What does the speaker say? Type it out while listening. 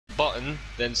button,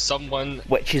 then someone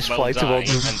witches will fly die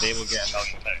towards them. and they will get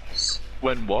 £1,000,000.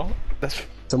 When what? That's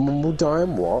Someone will die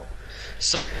and what?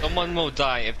 Someone will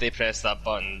die if they press that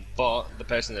button, but the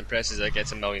person that presses it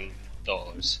gets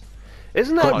 $1,000,000.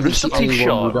 isn't that a Rooster Teeth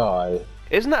Anyone will shot? die.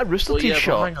 Isn't that a Rooster Teeth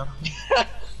shot? Hang on.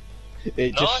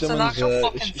 It No, just it's an summons actual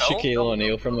fucking film. Shaquille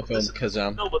O'Neal from the film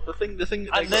Kazam. No, but the thing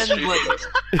And then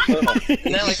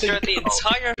like throughout the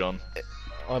entire John.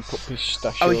 I put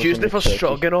pistachio. I was using it for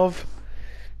Stroganoff.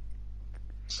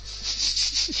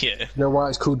 Yeah. You know why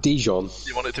it's called Dijon?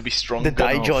 You want it to be strong. The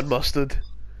Dijon mustard. Do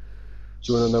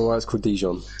you want to know why it's called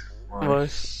Dijon? Why?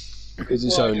 Because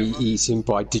it's only eaten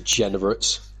by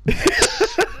degenerates.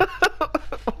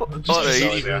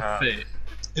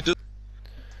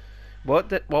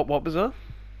 What was that?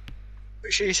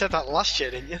 Pretty sure you said that last year,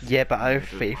 didn't you? Yeah, but I have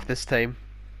faith this time.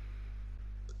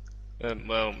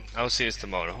 well, I'll see you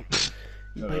tomorrow.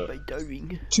 You might be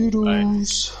dying.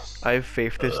 Toodles. I have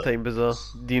faith this time, Bizarre.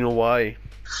 Do you know why?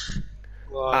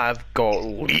 Well, I've got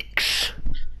leaks.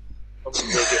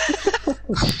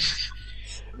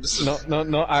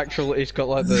 Not actual. It's got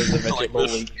like the vegetable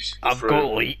leeks. I've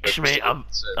got leaks, mate.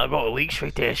 I've got leaks for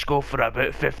Tesco for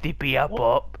about 50p a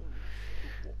pop.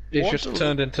 It's just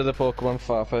turned into the Pokemon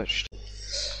Farfetch'd.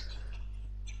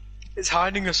 it's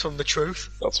hiding us from the truth.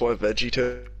 That's why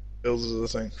VeggieTales is the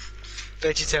thing.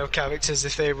 VeggieTale characters,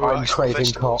 if they were I'm actual craving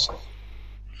vegetables. cock.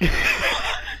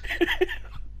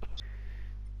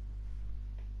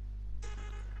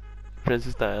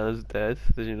 Princess Diana's dead.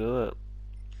 Did you know that?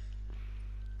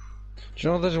 Do you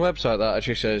know there's a website that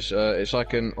actually says it's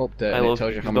like an update and it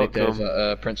tells you how many days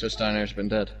that Princess Diana's been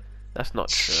dead? That's not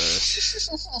true.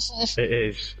 It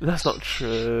is. That's not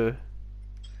true.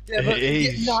 Yeah, but It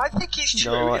is. no, I think it's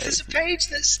true. No, if there's a page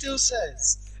that still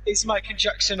says it's Michael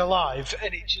Jackson alive,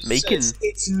 and it just Macon. says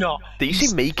it's not. Did you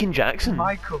say Macon Jackson?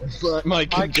 Michael.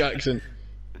 Mikey Jackson.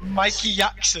 Mikey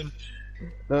Jackson.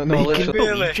 No, Macon literally.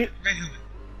 Really? Egypt? Really?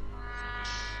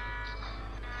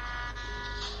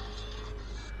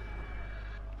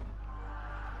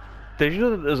 Did you know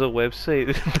that there's a website?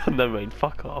 Never mind,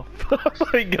 fuck off.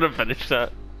 I ain't gonna finish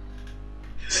that.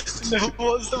 No,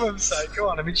 what's the website? Go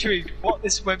on, I'm intrigued. What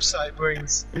this website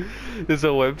brings. There's a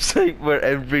website where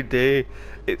every day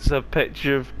it's a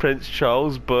picture of Prince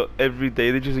Charles, but every day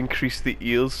they just increase the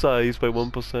ear size by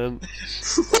 1%.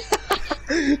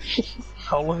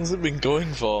 How long has it been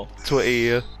going for? 20 a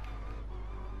year.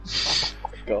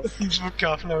 Fuck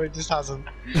off, no, it just hasn't.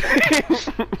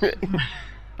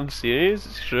 I'm serious,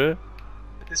 it's true.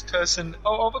 This person.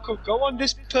 Oh, Overcooked, go on,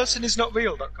 this person is not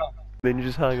real.com. Then you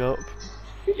just hang up.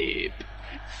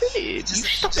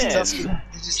 Just asking him,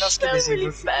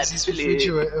 is his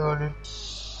refrigerator on him?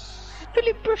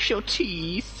 Philip, brush your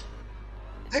teeth.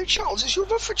 Hey Charles, is your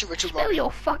refrigerator on? Smell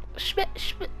your fuck. Smell.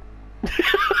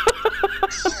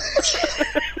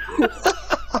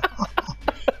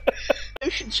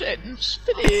 Ocean sentence,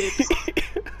 Philip.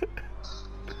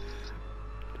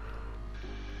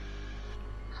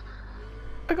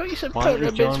 I got you some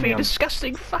pyramids for your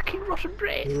disgusting fucking rotten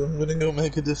bread. I'm gonna go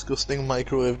make a disgusting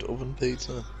microwaved oven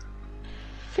pizza.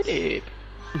 Philip,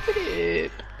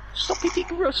 Philip, stop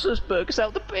eating Russell's burgers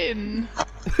out the bin.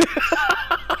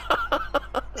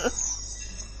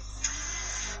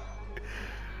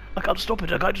 I can't stop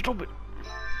it. I can't stop it.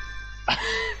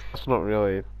 It's not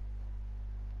really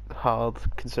hard,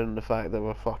 considering the fact that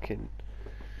we're fucking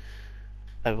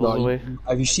all the way.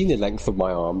 Have you seen the length of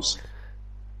my arms?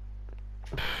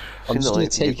 I'm just going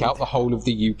to take out the whole of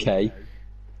the UK.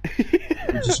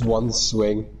 In just one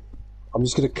swing. I'm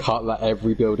just going to cut that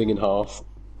every building in half.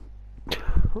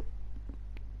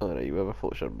 Alright, you ever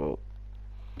thought shit about?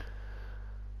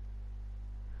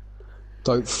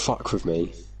 Don't fuck with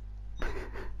me.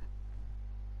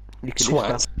 You can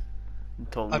Twat.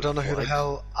 I don't know who the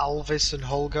hell Alvis and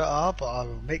Holger are, but I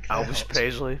will make that. Elvis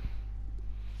Presley.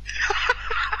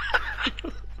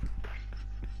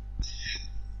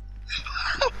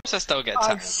 I still get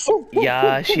tanked.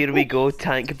 Yeah, here we go,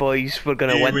 tank boys. We're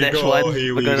gonna win this one.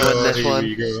 We're gonna win this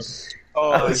one.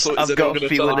 Oh, I've got a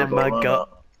feeling in my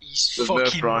gut. He's They've fucking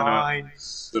nerfed Reinhardt. mine.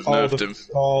 They've nerfed him.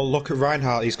 Oh, look at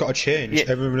Reinhardt, he's got to change. Yeah.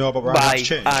 Everyone know about Reinhardt's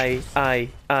change. Aye.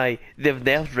 They've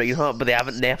nerfed Reinhardt, but they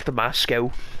haven't nerfed my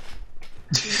skill.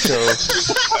 So,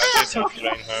 So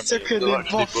could they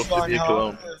buff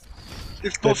Reinhardt?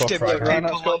 They've buffed him like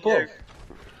Reinhardt's people got like you.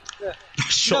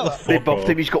 Shut the fuck they up. buffed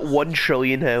him, he's got 1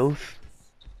 trillion health.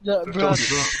 Yeah, Brad.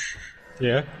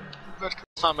 Yeah?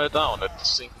 Hammer down a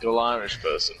single Irish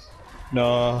person.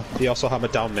 No, he also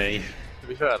hammered down me. To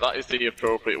be fair, that is the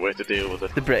appropriate way to deal with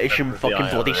it. The British and fucking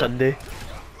Bloody Sunday.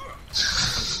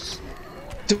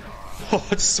 Oh,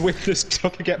 Swift as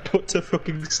Tucker to get put to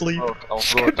fucking sleep. I'll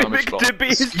throw a damage bomb.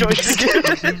 His joystick.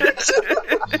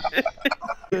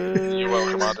 You're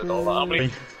welcome, I did all that. How many?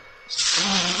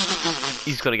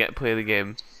 He's gonna get play of the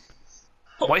game.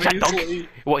 What is that dog?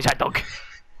 What is that dog?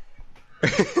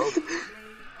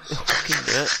 Fucking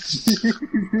nuts.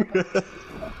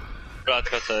 Brad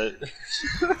got out.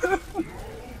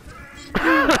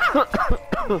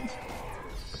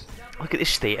 Look at the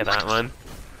state of that, man.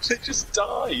 They just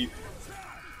die.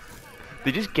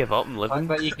 They just give up and live. I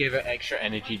bet you gave it extra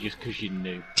energy just because you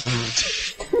knew.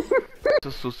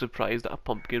 I'm so surprised at a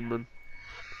pumpkin, man.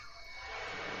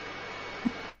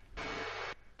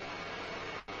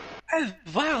 Oh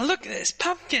wow! Look at this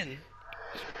pumpkin.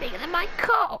 Bigger than my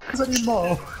cock.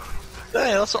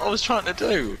 Yeah, that's what I was trying to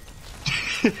do.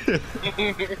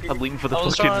 I'm leaving for the I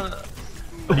was fucking.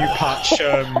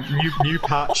 New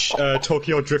patch,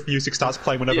 Tokyo Drift music starts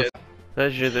playing whenever. Yeah.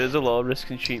 There's a lot of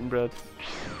risk in cheating, Brad.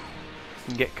 You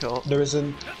can get caught. There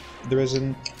isn't.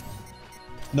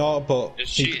 No, but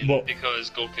It's cheating because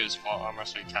Goku's fought armor,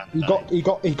 so he can't.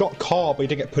 he got caught, but he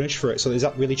didn't get punished for it. So is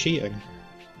that really cheating?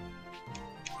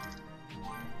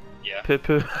 Yeah. Poo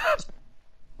poo.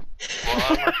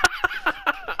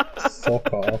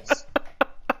 Fuck off.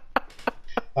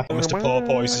 Mr.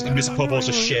 Popo's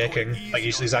just shaking. Like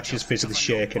he's actually just physically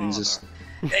shaking. He's just.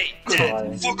 Hey,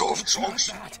 Fuck off,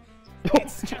 songs!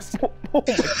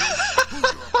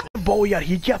 Boy,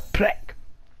 you prick!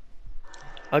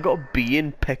 I got a B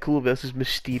in Pickle versus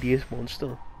Mysterious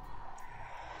Monster.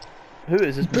 Who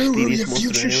is this Mysterious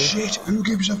Monster anyway? Shit, who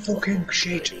gives a fucking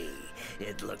shit?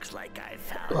 It looks like I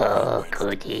found. Oh,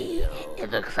 goody!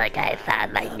 It looks like I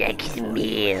found my next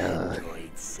meal.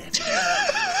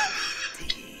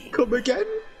 Come again?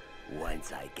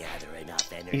 Once I gather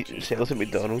enough energy, He sells at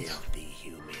McDonald's.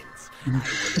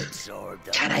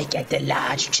 Can I get the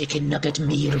large chicken nugget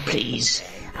meal, please?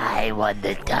 I want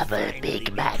the double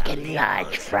Big Mac and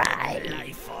large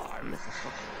fry.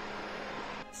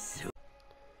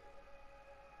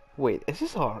 Wait, is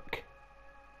this Ark?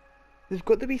 There's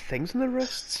got to be things on the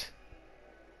wrists.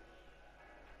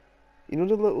 You know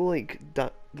the little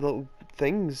the little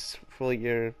things for like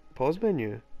your pause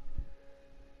menu.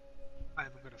 I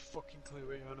haven't got a fucking clue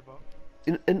what you're on about.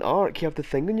 In Ark, you have the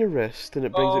thing on your wrist and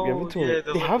it brings up your inventory. Yeah,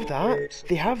 the they have little that. weird-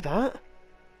 They have that.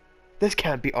 This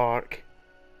can't be Ark.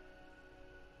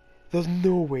 There's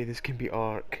no way this can be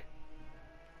Ark.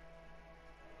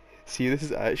 See, this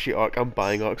is actually Ark. I'm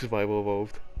buying Ark Survival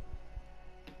Evolved.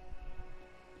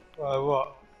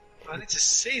 What? I need to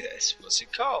see this. What's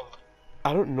it called?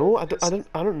 I don't know. I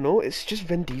don't know. It's just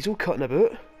Vin Diesel cutting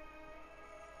about.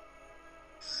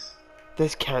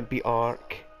 This can't be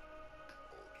Ark.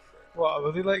 What,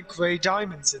 are there like grey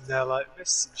diamonds in there like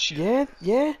this and shit? Yeah,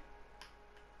 yeah.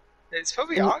 It's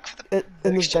probably And- Ark for the And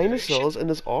there's next generation. dinosaurs and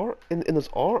there's and there's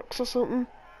orcs or something.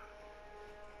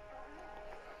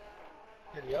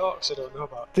 Yeah, the Arks I don't know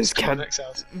about. This Come can't. next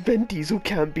house. Vin Diesel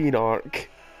can't be an Ark.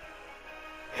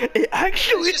 It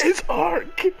actually It's just- is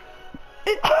Ark.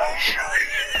 It actually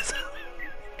is.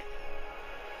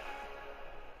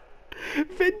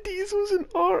 Vin Diesel's an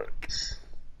Ark.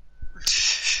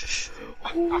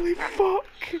 Holy fuck.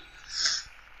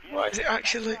 What, is it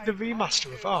actually like the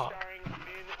remaster of Ark?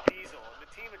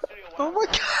 Oh my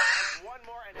god!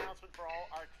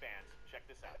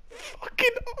 Fucking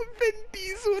Vin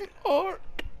Diesel and Ark.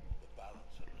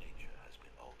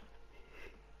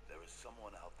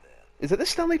 Is that the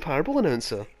Stanley Parable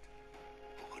announcer?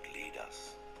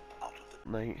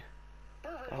 Night.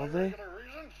 Are they?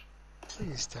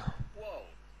 Please don't. Whoa,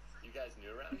 you guys new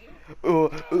around here? Oh,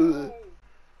 The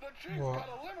chief What? got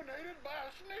eliminated by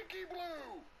a sneaky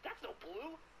blue. That's no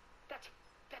blue. That's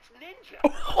ninja.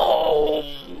 oh.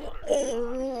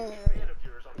 Fan of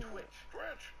yours on Twitch.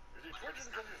 Twitch? Is he twitching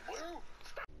because he's blue?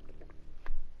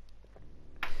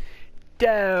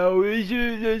 Dow,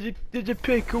 there's a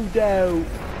pickle down.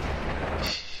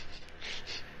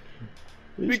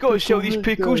 We gotta sell these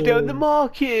pickles down the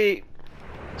market.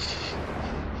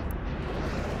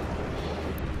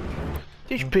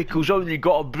 This pickle's only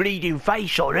got a bleeding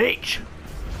face on it.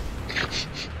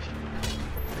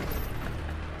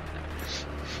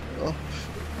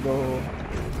 No.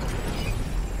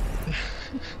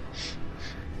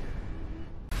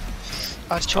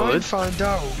 I was trying to find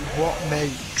out what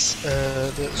makes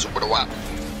the It's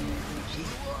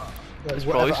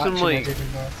probably some like.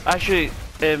 Actually,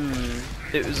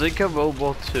 it was like a World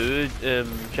War II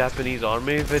Japanese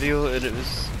army video, and it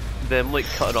was them like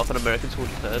cutting off an American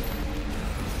soldier's head.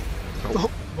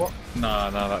 What?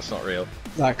 No, that's not real.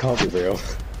 That can't be real.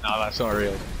 No, that's not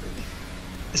real.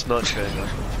 It's not true.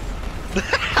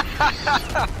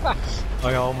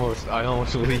 I almost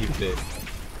believed it.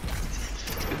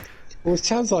 Well, it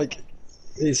sounds like...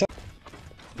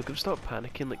 Look, I'm start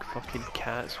panicking like fucking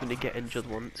cats when they get injured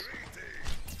once.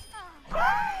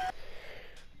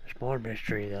 There's more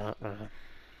mystery than that, man.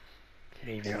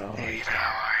 Leave your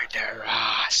their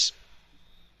ass.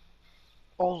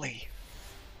 Only.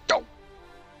 Don't.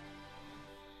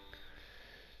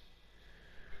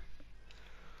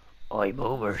 I'm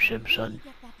Homer Simpson.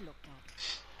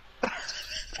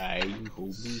 I'm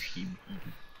Homer Simpson.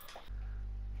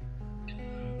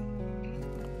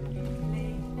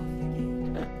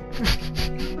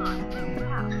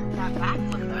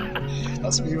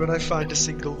 That's me when I find a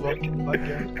single rock in the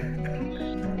backyard.